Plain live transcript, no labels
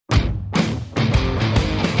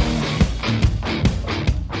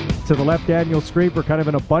to the left, Daniel Scraper kind of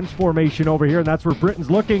in a bunch formation over here, and that's where Britain's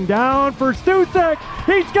looking down for Stusek.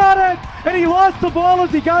 He's got it, and he lost the ball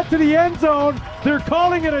as he got to the end zone. They're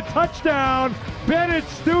calling it a touchdown. Bennett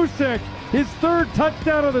Stusek, his third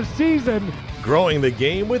touchdown of the season. Growing the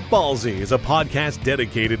Game with Ballsy is a podcast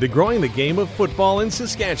dedicated to growing the game of football in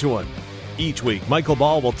Saskatchewan. Each week, Michael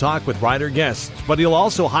Ball will talk with rider guests, but he'll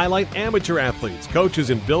also highlight amateur athletes,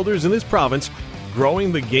 coaches, and builders in this province,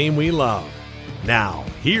 growing the game we love. Now,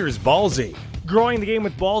 here's Ballsy. Growing the Game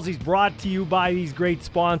with Ballsy is brought to you by these great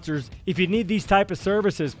sponsors. If you need these type of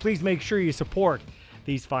services, please make sure you support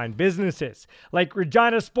these fine businesses. Like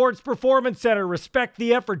Regina Sports Performance Center. Respect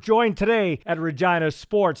the effort. Join today at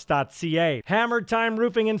reginasports.ca. Hammer Time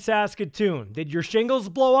Roofing in Saskatoon. Did your shingles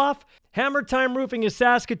blow off? Hammer Time Roofing is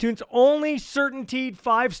Saskatoon's only certainteed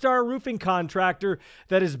 5-star roofing contractor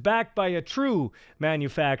that is backed by a true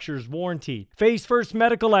manufacturer's warranty. Face First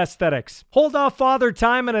Medical Aesthetics. Hold off father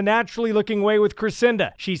time in a naturally looking way with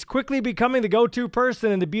Crescinda. She's quickly becoming the go-to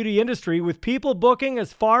person in the beauty industry with people booking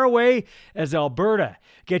as far away as Alberta.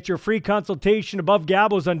 Get your free consultation above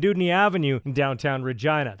Gabos on Dudney Avenue in downtown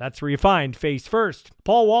Regina. That's where you find Face First.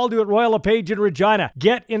 Paul Waldo at Royal LePage in Regina.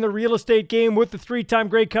 Get in the real estate game with the 3-time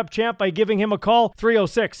Grey Cup champ by giving him a call,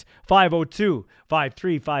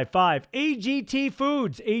 306-502-5355. AGT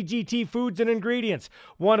Foods. AGT Foods and Ingredients.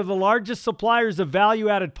 One of the largest suppliers of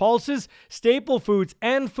value-added pulses, staple foods,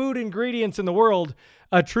 and food ingredients in the world.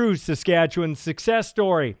 A true Saskatchewan success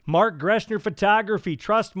story. Mark Greshner Photography.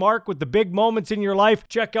 Trust Mark with the big moments in your life.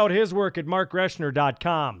 Check out his work at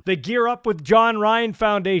markgreshner.com. The Gear Up with John Ryan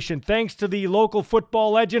Foundation. Thanks to the local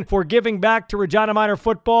football legend for giving back to Regina Minor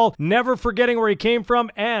football, never forgetting where he came from,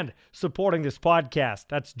 and supporting this podcast.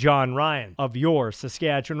 That's John Ryan of your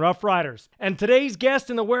Saskatchewan Roughriders. And today's guest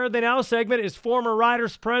in the Where Are They Now segment is former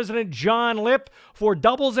Riders president John Lipp for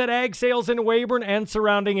Doubles at Ag Sales in Weyburn and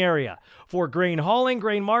surrounding area. For grain hauling,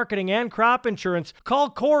 grain marketing, and crop insurance, call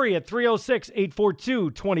Corey at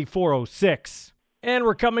 306-842-2406. And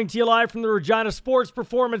we're coming to you live from the Regina Sports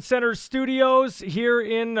Performance Center studios here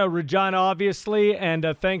in Regina, obviously. And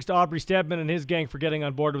thanks to Aubrey Stedman and his gang for getting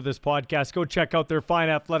on board with this podcast. Go check out their fine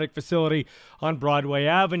athletic facility on Broadway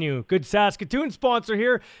Avenue. Good Saskatoon sponsor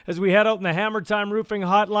here as we head out in the Hammer Time Roofing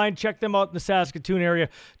hotline. Check them out in the Saskatoon area,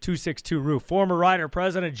 262 Roof. Former Rider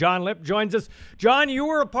President John Lipp joins us. John, you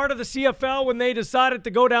were a part of the CFL when they decided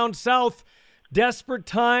to go down south. Desperate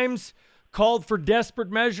times, called for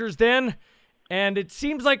desperate measures then. And it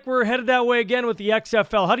seems like we're headed that way again with the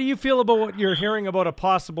XFL. How do you feel about what you're hearing about a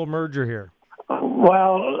possible merger here?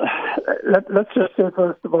 Well, let's just say,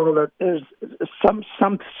 first of all, that there's some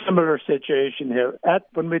similar situation here.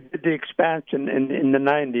 When we did the expansion in the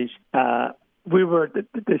 90s,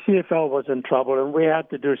 the CFL was in trouble, and we had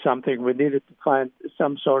to do something. We needed to find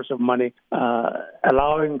some source of money.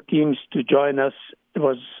 Allowing teams to join us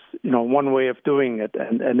was, one way of doing it,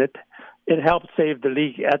 and it helped save the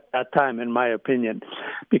league at that time, in my opinion,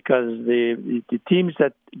 because the teams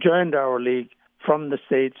that joined our league from the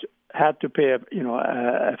States had to pay a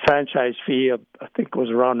franchise fee of, I think it was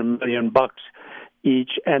around $1 million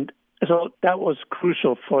each, and so that was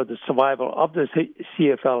crucial for the survival of the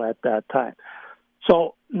CFL at that time.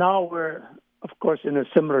 So now we're, of course, in a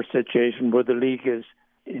similar situation where the league is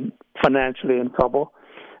financially in trouble,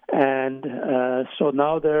 and so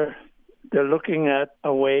now they're looking at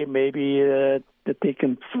a way maybe that they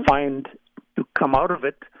can find to come out of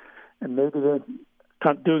it, and maybe they're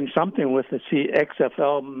doing something with the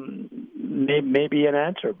XFL may be an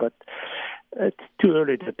answer, but it's too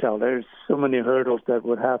early to tell. There's so many hurdles that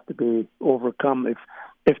would have to be overcome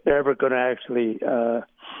if they're ever going to actually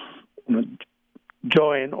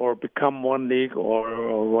join or become one league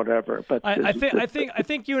or whatever. But I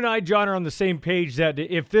think you and I, John, are on the same page that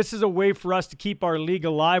if this is a way for us to keep our league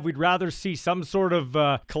alive, we'd rather see some sort of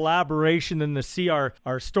collaboration than to see our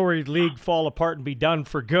storied league fall apart and be done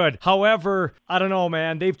for good. However, I don't know,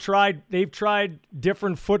 man. They've tried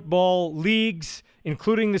different football leagues,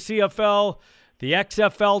 including the CFL, the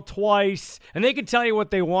XFL twice, and they could tell you what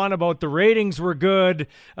they want about the ratings were good.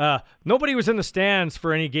 Nobody was in the stands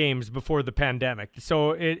for any games before the pandemic, so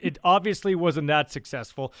it obviously wasn't that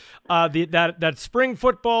successful. That spring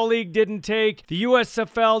football league didn't take. The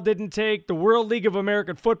USFL didn't take. The World League of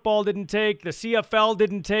American Football didn't take. The CFL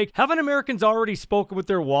didn't take. Haven't Americans already spoken with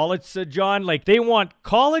their wallets, John? Like, they want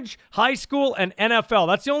college, high school, and NFL.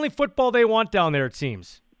 That's the only football they want down there, it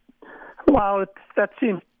seems. Well, that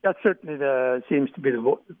certainly seems to be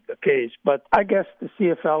the case, but I guess the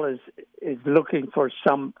CFL is looking for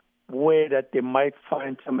some way that they might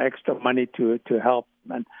find some extra money to help.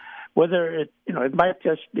 And whether it might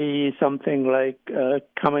just be something like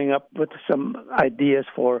coming up with some ideas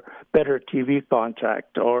for better TV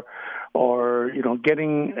contract, or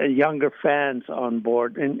getting younger fans on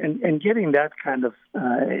board, and getting that kind of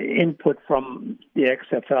input from the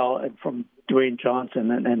XFL and from Dwayne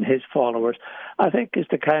Johnson and his followers, I think is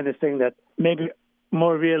the kind of thing that maybe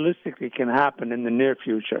more realistically can happen in the near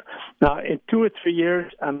future. Now, in 2 or 3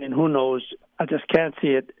 years, I mean, who knows? I just can't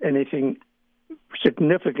see anything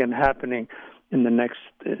significant happening in the next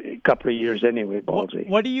couple of years anyway, Ballsy.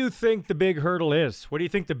 What do you think the big hurdle is? What do you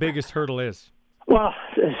think the biggest hurdle is? Well,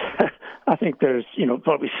 I think there's,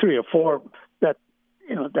 probably 3 or 4 that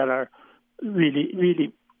are really,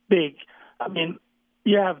 really big. I mean,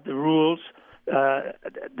 you have the rules.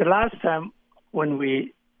 The last time when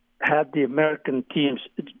we had the American teams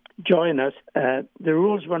join us, the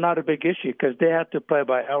rules were not a big issue because they had to play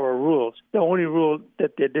by our rules. The only rule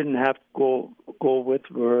that they didn't have to go with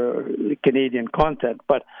were Canadian content.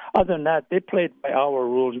 But other than that, they played by our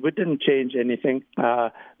rules. We didn't change anything.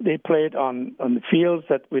 They played on the fields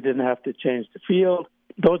that we didn't have to change the field.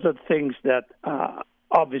 Those are things that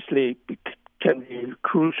obviously can be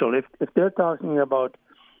crucial. If they're talking about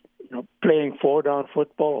playing 4-down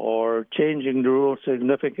football or changing the rules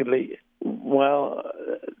significantly, well,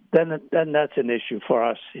 then that's an issue for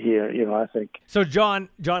us here, I think. So John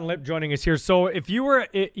Lipp joining us here. So if you were,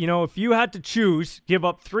 if you had to choose, give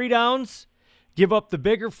up 3 downs, give up the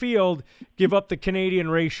bigger field, give up the Canadian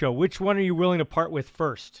ratio, which one are you willing to part with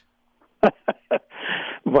first?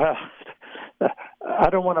 Well, I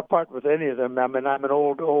don't want to part with any of them. I mean, I'm an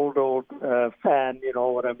old fan. You know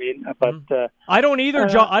what I mean? But I don't either,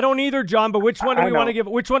 John. I don't either, John. But which one do we want to give?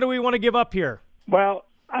 Which one do we want to give up here? Well,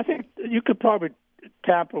 I think you could probably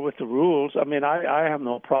tamper with the rules. I mean, I have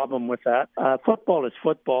no problem with that. Football is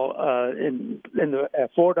football. In the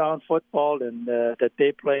 4-down football that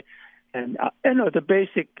they play, and the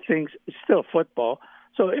basic things is still football.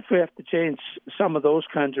 So if we have to change some of those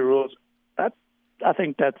kinds of rules, I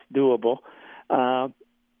think that's doable.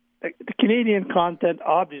 The Canadian content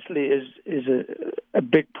obviously is a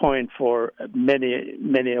big point for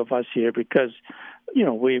many of us here because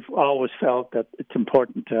we've always felt that it's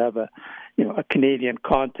important to have a Canadian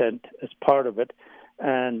content as part of it,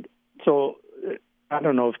 and so I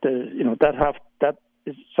don't know if that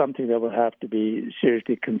is something that will have to be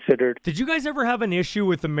seriously considered. Did you guys ever have an issue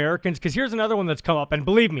with Americans? Because here's another one that's come up, and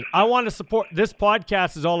believe me, I want to support. This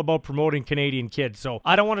podcast is all about promoting Canadian kids, so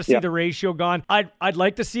I don't want to see the ratio gone. I'd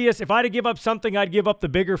like to see us. If I had to give up something, I'd give up the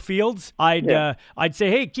bigger fields. I'd say,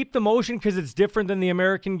 hey, keep the motion because it's different than the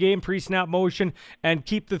American game, pre-snap motion, and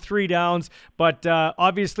keep the 3 downs. But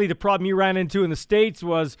obviously, the problem you ran into in the States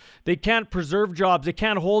was they can't preserve jobs, they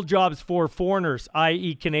can't hold jobs for foreigners,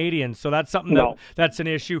 i.e. Canadians. So that's something that's an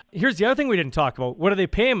issue. Here's the other thing we didn't talk about. What do they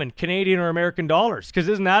pay them in Canadian or American dollars? Because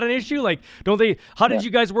isn't that an issue? Like, don't they? How did you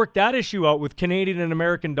guys work that issue out with Canadian and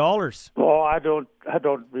American dollars? Well, I don't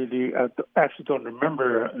really actually don't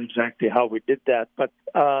remember exactly how we did that. But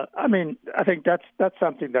I mean, I think that's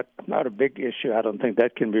something that's not a big issue. I don't think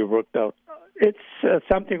that can be worked out. It's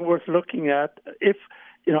something worth looking at.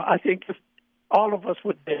 I think if all of us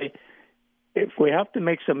would say, if we have to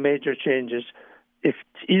make some major changes, if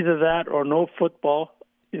it's either that or no football,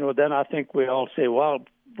 then I think we all say, well,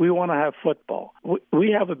 we want to have football.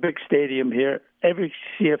 We have a big stadium here. Every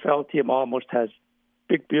CFL team almost has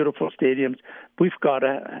big, beautiful stadiums. We've got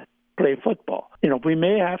to play football. We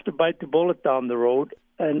may have to bite the bullet down the road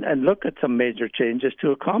and look at some major changes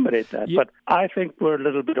to accommodate that. Yeah. But I think we're a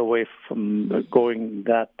little bit away from going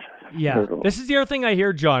that hurdle. This is the other thing I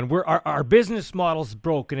hear, John. Our business model's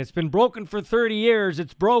broken. It's been broken for 30 years.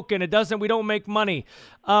 It's broken. We don't make money.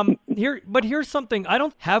 But here's something.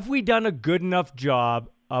 Have we done a good enough job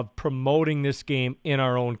of promoting this game in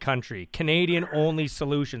our own country? Canadian-only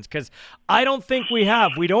solutions, because I don't think we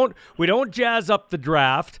have. We don't jazz up the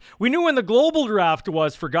draft. We knew when the global draft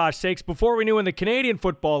was, for gosh sakes, before we knew when the Canadian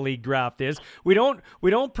Football League draft is. We don't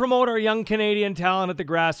promote our young Canadian talent at the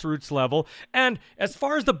grassroots level. And as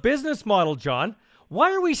far as the business model, John,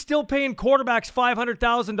 why are we still paying quarterbacks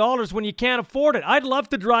 $500,000 when you can't afford it? I'd love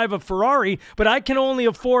to drive a Ferrari, but I can only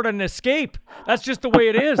afford an Escape. That's just the way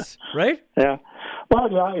it is, right? Yeah. Well,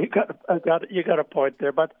 yeah, you got a point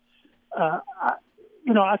there, but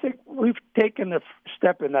I think we've taken a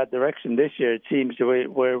step in that direction this year. It seems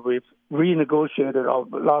where we've renegotiated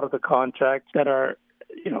a lot of the contracts that are,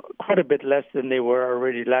 quite a bit less than they were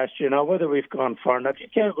already last year. Now, whether we've gone far enough, you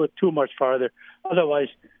can't go too much farther. Otherwise,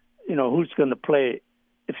 who's going to play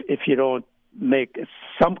if you don't make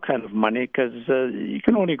some kind of money? Because you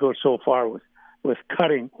can only go so far with with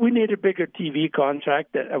cutting. We need a bigger TV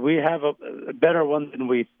contract. We have a better one than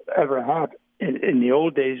we've ever had. In the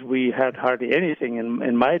old days, we had hardly anything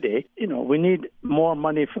in my day. We need more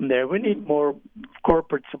money from there. We need more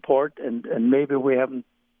corporate support, and maybe we haven't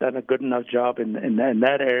done a good enough job in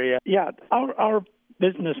that area. Yeah, our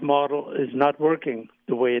business model is not working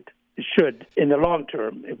the way it should in the long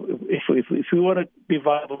term. If we want to be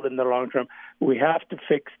viable in the long term, we have to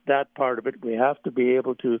fix that part of it. We have to be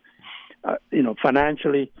able to,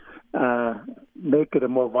 financially make it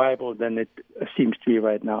more viable than it seems to be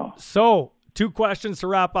right now. So, 2 questions to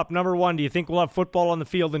wrap up. Number 1, do you think we'll have football on the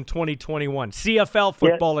field in 2021? CFL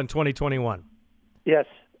football in 2021? Yes.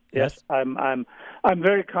 I'm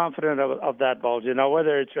very confident of that, Baldy. Now,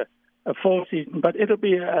 whether it's a full season, but it'll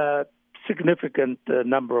be a significant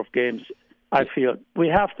number of games. I feel we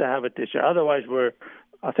have to have it this year. Otherwise,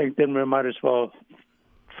 I think then we might as well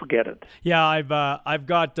forget it. Yeah, I've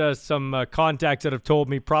got some contacts that have told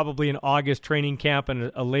me probably an August training camp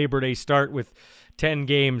and a Labor Day start with 10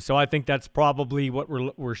 games. So I think that's probably what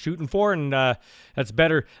we're shooting for, and that's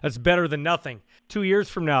better than nothing. 2 years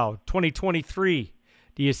from now, 2023.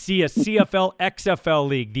 Do you see a CFL XFL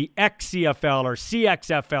league, the XCFL or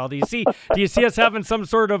CXFL? Do you see us having some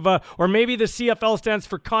sort of or maybe the CFL stands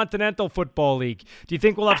for Continental Football League? Do you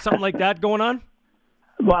think we'll have something like that going on?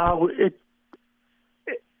 Well,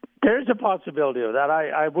 there's a possibility of that.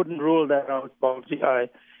 I wouldn't rule that out, Baldy.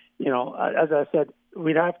 As I said,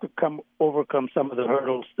 we'd have to overcome some of the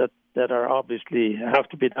hurdles that are obviously have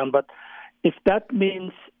to be done. But if that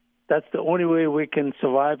means that's the only way we can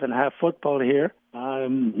survive and have football here,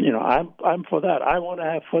 I'm for that. I want to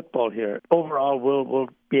have football here. Overall, we'll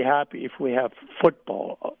be happy if we have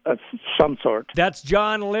football of some sort. That's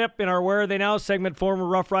John Lipp in our Where Are They Now segment, former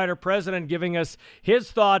Rough Rider president, giving us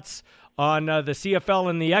his thoughts on the CFL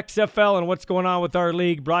and the XFL and what's going on with our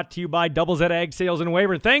league, brought to you by Double Z Ag Sales and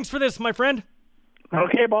Weyburn. Thanks for this, my friend.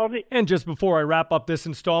 Okay, Ballsy. And just before I wrap up this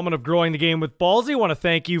installment of Growing the Game with Ballsy, I want to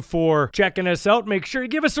thank you for checking us out. Make sure you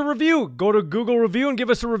give us a review. Go to Google Review and give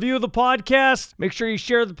us a review of the podcast. Make sure you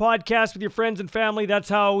share the podcast with your friends and family. That's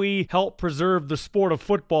how we help preserve the sport of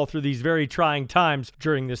football through these very trying times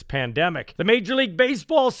during this pandemic. The Major League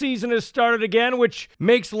Baseball season has started again, which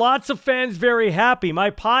makes lots of fans very happy.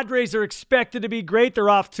 My Padres are expected to be great. They're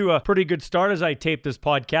off to a pretty good start as I tape this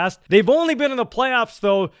podcast. They've only been in the playoffs,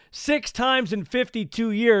 though, 6 times in 52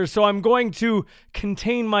 years, so I'm going to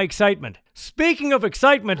contain my excitement. Speaking of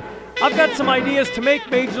excitement, I've got some ideas to make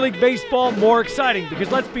Major League Baseball more exciting,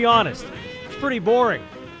 because let's be honest, it's pretty boring.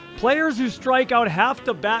 Players who strike out have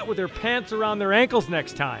to bat with their pants around their ankles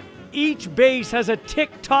next time. Each base has a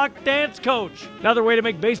TikTok dance coach. Another way to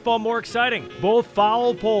make baseball more exciting. Both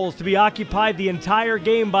foul poles to be occupied the entire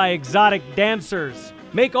game by exotic dancers.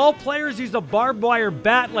 Make all players use a barbed wire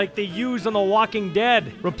bat like they use on The Walking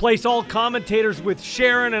Dead. Replace all commentators with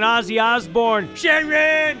Sharon and Ozzy Osbourne.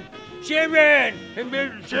 Sharon! Sharon!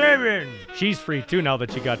 Sharon! She's free too now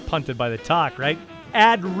that she got punted by the Talk, right?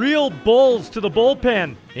 Add real bulls to the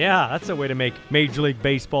bullpen. Yeah, that's a way to make Major League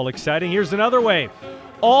Baseball exciting. Here's another way.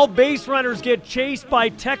 All base runners get chased by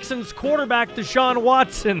Texans quarterback Deshaun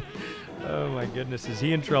Watson. Oh my goodness, is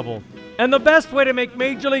he in trouble? And the best way to make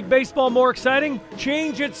Major League Baseball more exciting?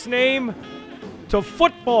 Change its name to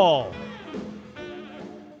football.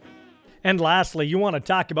 And lastly, you want to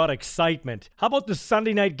talk about excitement. How about the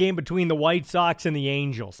Sunday night game between the White Sox and the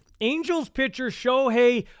Angels? Angels pitcher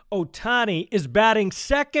Shohei Ohtani is batting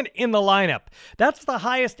second in the lineup. That's the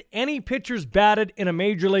highest any pitcher's batted in a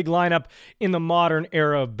Major League lineup in the modern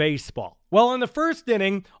era of baseball. Well, in the first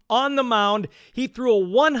inning, on the mound, he threw a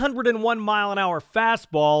 101-mile-an-hour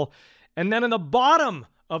fastball, and then in the bottom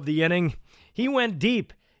of the inning, he went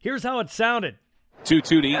deep. Here's how it sounded. 2-2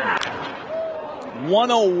 to Eaton.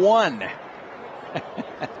 101.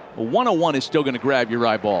 101 is still going to grab your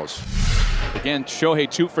eyeballs. Again, Shohei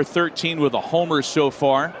 2 for 13 with a homer so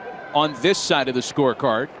far on this side of the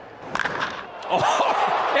scorecard.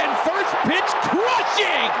 Oh, and first pitch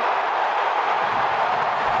crushing!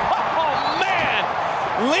 Oh, man!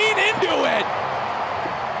 Lean into it!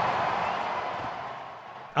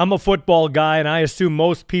 I'm a football guy, and I assume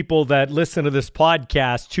most people that listen to this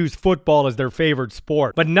podcast choose football as their favorite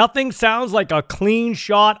sport. But nothing sounds like a clean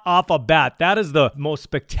shot off a bat. That is the most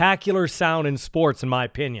spectacular sound in sports, in my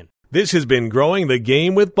opinion. This has been Growing the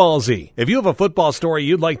Game with Ballsy. If you have a football story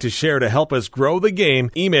you'd like to share to help us grow the game,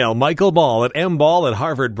 email Michael Ball at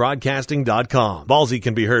mball@harvardbroadcasting.com. Ballsy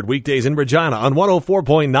can be heard weekdays in Regina on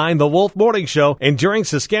 104.9 The Wolf Morning Show and during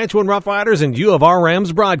Saskatchewan Roughriders and U of R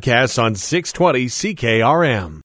Rams broadcasts on 620 CKRM.